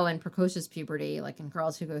do know in precocious puberty, like in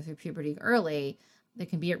girls who go through puberty early, they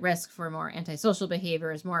can be at risk for more antisocial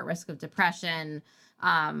behaviors, more at risk of depression,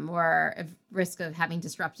 more at risk of having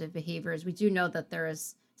disruptive behaviors. We do know that there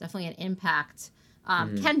is definitely an impact.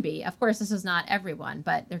 Can be. Of course, this is not everyone,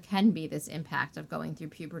 but there can be this impact of going through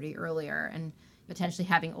puberty earlier and potentially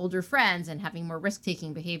having older friends and having more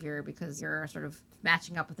risk-taking behavior because you're sort of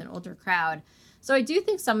matching up with an older crowd. So I do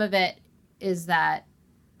think some of it is that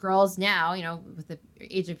girls now, with the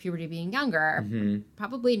age of puberty being younger, are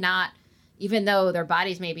probably not, even though their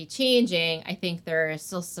bodies may be changing, I think there is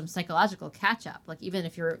still some psychological catch-up. Like even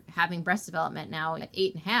if you're having breast development now at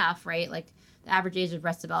 8.5, right? Like the average age of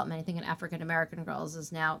breast development, I think in African-American girls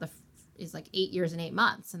is now is like 8 years and 8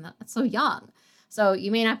 months. And that's so young. So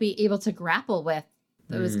you may not be able to grapple with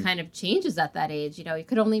those kind of changes at that age. You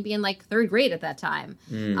could only be in like 3rd grade at that time.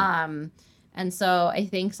 And so I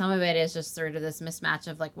think some of it is just sort of this mismatch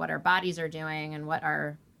of like what our bodies are doing and what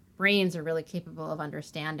our brains are really capable of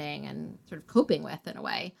understanding and sort of coping with in a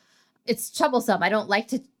way. It's troublesome. I don't like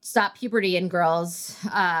to stop puberty in girls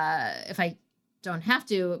if I don't have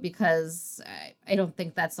to, because I don't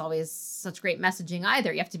think that's always such great messaging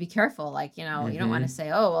either. You have to be careful. Like, you don't want to say,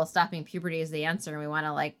 oh, well, stopping puberty is the answer. And we want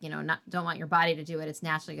to don't want your body to do what it's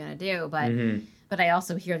naturally going to do. But I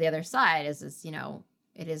also hear the other side is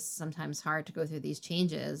it is sometimes hard to go through these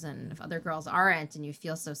changes. And if other girls aren't, and you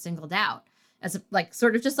feel so singled out, as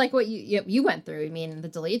sort of just like what you went through. I mean, the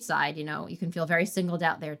delayed side, you can feel very singled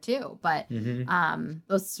out there too. But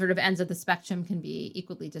those sort of ends of the spectrum can be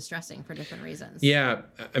equally distressing for different reasons. Yeah,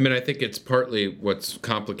 I mean, I think it's partly what's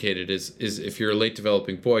complicated is if you're a late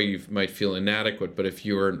developing boy, you might feel inadequate. But if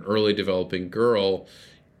you're an early developing girl,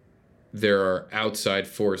 there are outside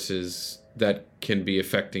forces that can be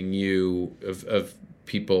affecting you of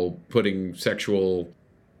people putting sexual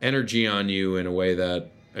energy on you in a way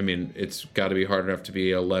that, I mean, it's got to be hard enough to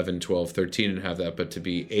be 11, 12, 13 and have that, but to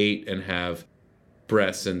be 8 and have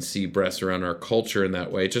breasts and see breasts around our culture in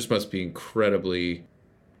that way, it just must be incredibly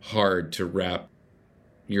hard to wrap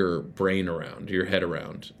your brain around, your head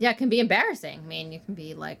around. Yeah, it can be embarrassing. I mean, you can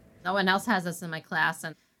be like, no one else has this in my class,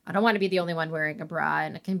 and I don't want to be the only one wearing a bra,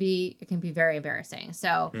 and it can be very embarrassing.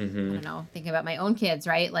 So, I don't know, thinking about my own kids,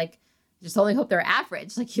 right? Like, just only hope they're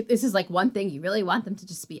average. Like, this is like one thing you really want them to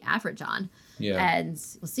just be average on. Yeah. And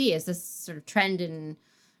we'll see, is this sort of trend in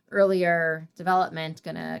earlier development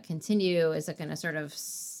going to continue? Is it going to sort of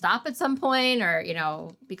stop at some point? Or,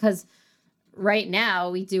 because right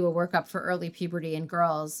now we do a workup for early puberty in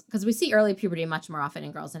girls, because we see early puberty much more often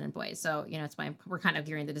in girls than in boys. So, it's why we're kind of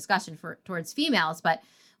gearing the discussion towards females, but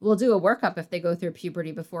we'll do a workup if they go through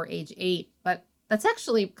puberty before age 8. But that's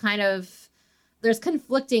actually kind of, there's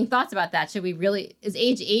conflicting thoughts about that. Is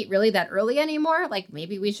age 8 really that early anymore? Like,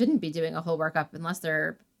 maybe we shouldn't be doing a whole workup unless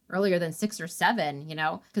they're earlier than 6 or 7,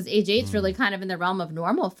 because age 8's really kind of in the realm of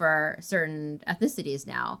normal for certain ethnicities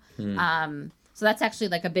now. So that's actually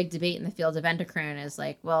like a big debate in the field of endocrine is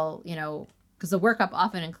like, well, because the workup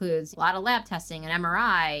often includes a lot of lab testing and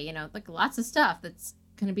MRI, like lots of stuff that's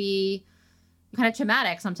going to be kind of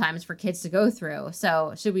traumatic sometimes for kids to go through.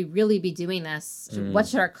 So should we really be doing this? What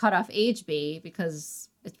should our cutoff age be? Because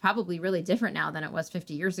it's probably really different now than it was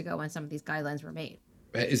 50 years ago when some of these guidelines were made.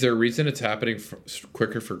 Is there a reason it's happening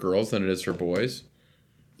quicker for girls than it is for boys?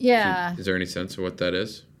 Yeah. Is there any sense of what that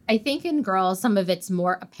is? I think in girls, some of it's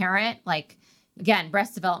more apparent. Like, again,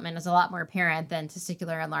 breast development is a lot more apparent than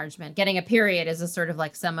testicular enlargement. Getting a period is a sort of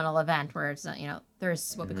like seminal event where it's,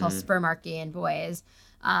 there's what we call spermarchy in boys.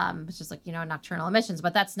 It's just like, nocturnal emissions,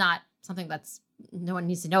 but that's not something that's, no one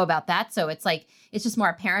needs to know about that. So it's like, it's just more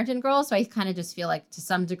apparent in girls. So I kind of just feel like to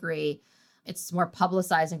some degree, it's more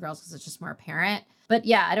publicized in girls because it's just more apparent. But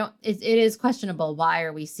yeah, it is questionable. Why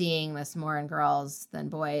are we seeing this more in girls than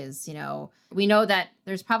boys? We know that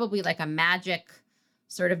there's probably like a magic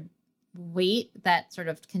sort of weight that sort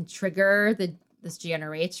of can trigger this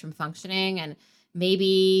GnRH from functioning. And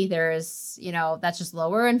maybe there's, that's just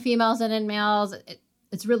lower in females than in males.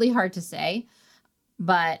 It's really hard to say,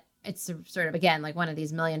 but it's sort of, again, like one of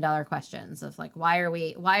these $1 million questions of like, why are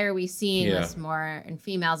we seeing this more in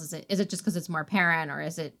females? Is it just because it's more apparent, or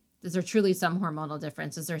is there truly some hormonal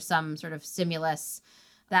difference? Is there some sort of stimulus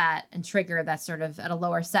and trigger that's sort of at a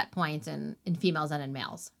lower set point in females than in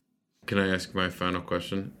males? Can I ask my final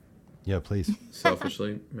question? Yeah, please.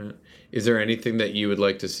 Selfishly, Matt, is there anything that you would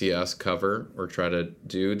like to see us cover or try to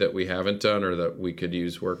do that we haven't done, or that we could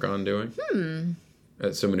use work on doing?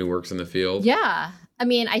 As someone who works in the field. Yeah. I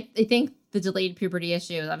mean, I think the delayed puberty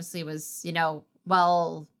issue obviously was,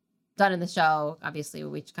 well done in the show. Obviously,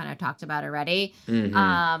 we kind of talked about already.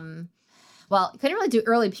 Mm-hmm. Well, couldn't really do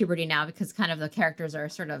early puberty now because kind of the characters are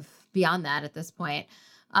sort of beyond that at this point.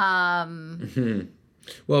 Mm-hmm.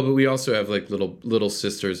 Well, but we also have like little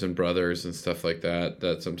sisters and brothers and stuff like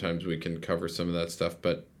that sometimes we can cover some of that stuff.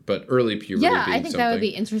 But early puberty. Yeah, I think that would be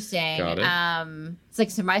interesting. Got it. It's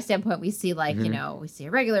like, from my standpoint, we see like, we see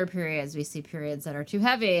irregular periods, we see periods that are too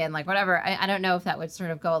heavy and like whatever. I don't know if that would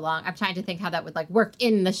sort of go along. I'm trying to think how that would like work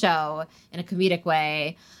in the show in a comedic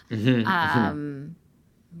way.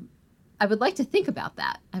 I would like to think about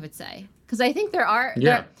that, I would say. Because I think there are...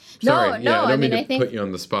 Yeah. Sorry. No, I mean, I think... put you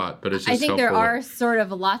on the spot, but it's just I think helpful. there are sort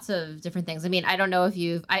of lots of different things. I mean, I don't know if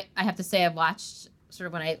you've... I have to say I've watched sort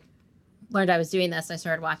of when I learned I was doing this, I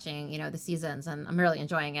started watching, the seasons, and I'm really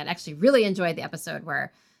enjoying it. Actually, really enjoyed the episode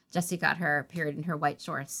where Jessie got her period in her white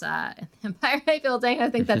shorts in the Empire State Building. I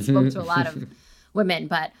think that spoke to a lot of women.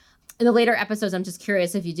 But in the later episodes, I'm just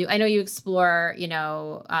curious if you do. I know you explore,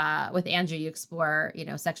 with Andrew, you explore,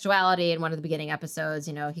 sexuality. In one of the beginning episodes,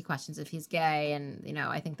 he questions if he's gay, and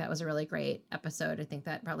I think that was a really great episode. I think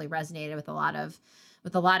that probably resonated with a lot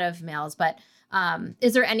of males. But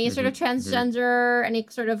is there any sort of transgender, any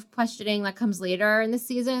sort of questioning that comes later in the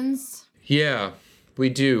seasons? Yeah, we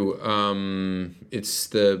do. It's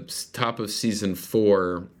the top of season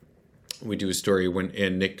 4. We do a story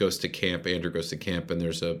and Nick goes to camp, Andrew goes to camp, and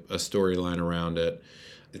there's a storyline around it.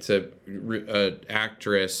 It's a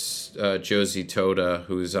actress, Josie Tota,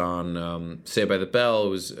 who's on Saved by the Bell,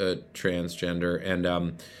 who's a transgender,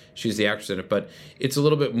 and she's the actress in it. But it's a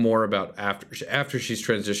little bit more about after she's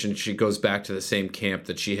transitioned, she goes back to the same camp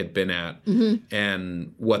that she had been at,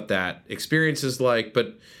 and what that experience is like.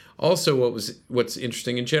 But also what's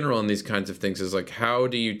interesting in general in these kinds of things is like, how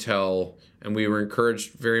do you tell... And we were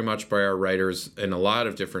encouraged very much by our writers in a lot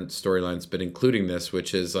of different storylines, but including this,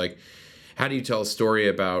 which is like, how do you tell a story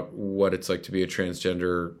about what it's like to be a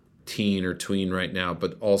transgender teen or tween right now,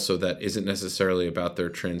 but also that isn't necessarily about their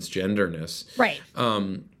transgenderness. Right.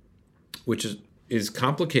 Which is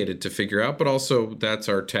complicated to figure out, but also that's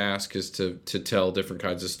our task, is to tell different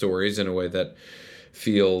kinds of stories in a way that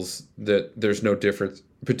feels that there's no difference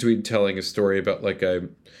between telling a story about like a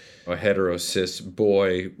hetero cis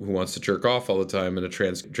boy who wants to jerk off all the time and a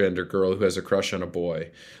transgender girl who has a crush on a boy,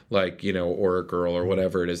 like, or a girl or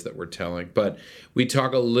whatever it is that we're telling. But we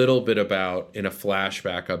talk a little bit about, in a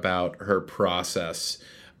flashback, about her process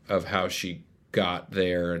of how she got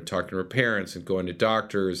there and talking to her parents and going to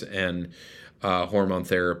doctors and hormone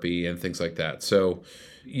therapy and things like that. So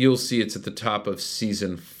you'll see it's at the top of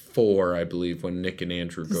season 4, I believe, when Nick and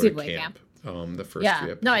Andrew go to camp. The first 3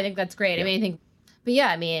 episodes. No, I think that's great. Yeah.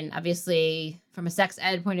 I mean, obviously, from a sex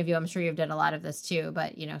ed point of view, I'm sure you've done a lot of this too.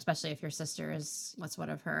 But, especially if your sister what's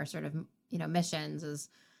one of her sort of, missions is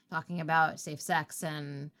talking about safe sex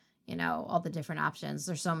and, all the different options.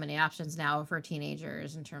 There's so many options now for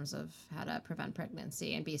teenagers in terms of how to prevent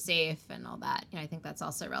pregnancy and be safe and all that. I think that's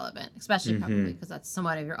also relevant, especially probably because that's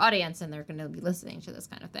somewhat of your audience and they're going to be listening to this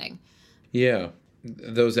kind of thing. Yeah.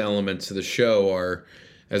 Those elements of the show are...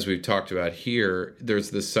 As we've talked about here, there's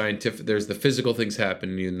the physical things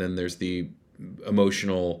happening, and then there's the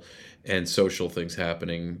emotional and social things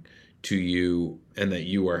happening to you, and that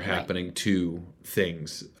you are happening to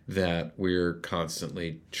things that we're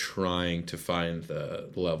constantly trying to find the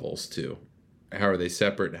levels to. How are they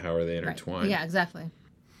separate? How are they intertwined? Right. Yeah, exactly.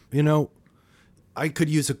 I could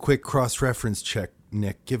use a quick cross-reference check,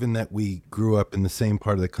 Nick, given that we grew up in the same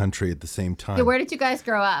part of the country at the same time. Yeah, where did you guys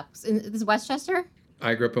grow up? Is this Westchester?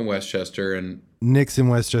 I grew up in Westchester, and Nick's in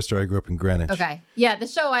Westchester. I grew up in Greenwich. Okay. Yeah, the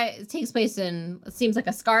show takes place it seems like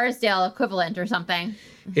a Scarsdale equivalent or something.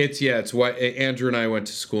 It's what Andrew and I went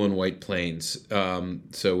to school in White Plains.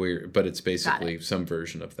 But it's basically some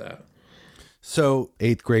version of that. So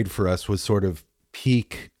 8th grade for us was sort of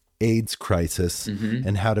peak AIDS crisis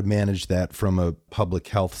and how to manage that from a public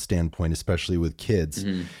health standpoint, especially with kids.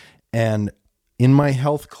 And in my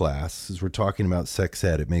health class, as we're talking about sex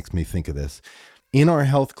ed, it makes me think of this. In our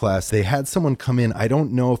health class, they had someone come in. I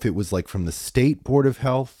don't know if it was like from the State Board of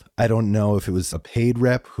Health. I don't know if it was a paid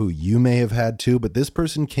rep who you may have had too, but this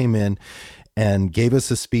person came in and gave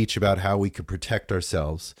us a speech about how we could protect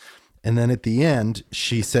ourselves. And then at the end,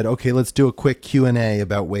 she said, okay, let's do a quick Q&A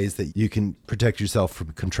about ways that you can protect yourself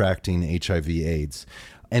from contracting HIV/AIDS.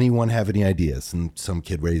 Anyone have any ideas? And some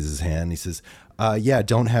kid raises his hand. He says, yeah,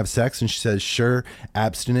 don't have sex. And she says, sure,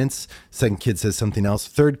 abstinence. Second kid says something else.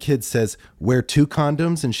 Third kid says, wear 2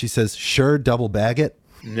 condoms. And she says, sure, double bag it.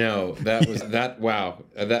 No, that was that. Wow.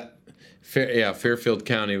 Fairfield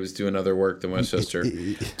County was doing other work than Westchester.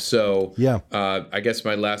 So yeah. I guess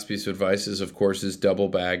my last piece of advice is, of course, is double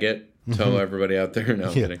bag it. Tell everybody out there. No,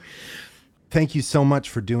 I'm kidding. Thank you so much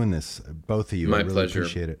for doing this, both of you. My I really pleasure.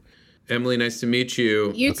 Appreciate it. Emily, nice to meet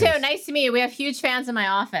you. You too. Nice to meet you. We have huge fans in my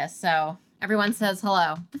office, so everyone says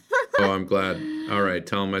hello. Oh, I'm glad. All right.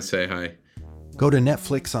 Tell them I say hi. Go to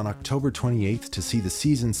Netflix on October 28th to see the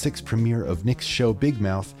season 6 premiere of Nick's show Big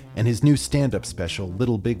Mouth and his new stand-up special,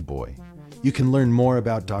 Little Big Boy. You can learn more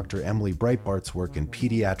about Dr. Emily Breitbart's work in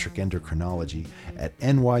pediatric endocrinology at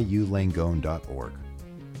nyulangone.org.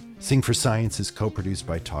 Sing for Science is co-produced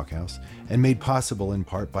by Talkhouse and made possible in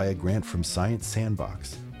part by a grant from Science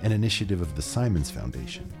Sandbox, an initiative of the Simons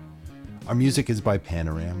Foundation. Our music is by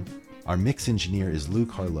Panoram. Our mix engineer is Lou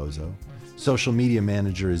Carlozo. Social media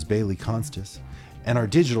manager is Bailey Constas. And our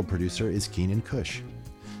digital producer is Keenan Cush.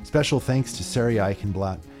 Special thanks to Sari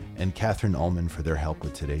Eichenblatt and Catherine Ullman for their help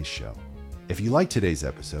with today's show. If you liked today's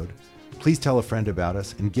episode, please tell a friend about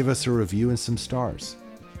us and give us a review and some stars.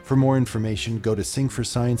 For more information, go to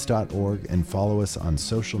singforscience.org and follow us on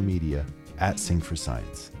social media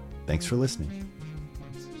 @singforscience. Thanks for listening.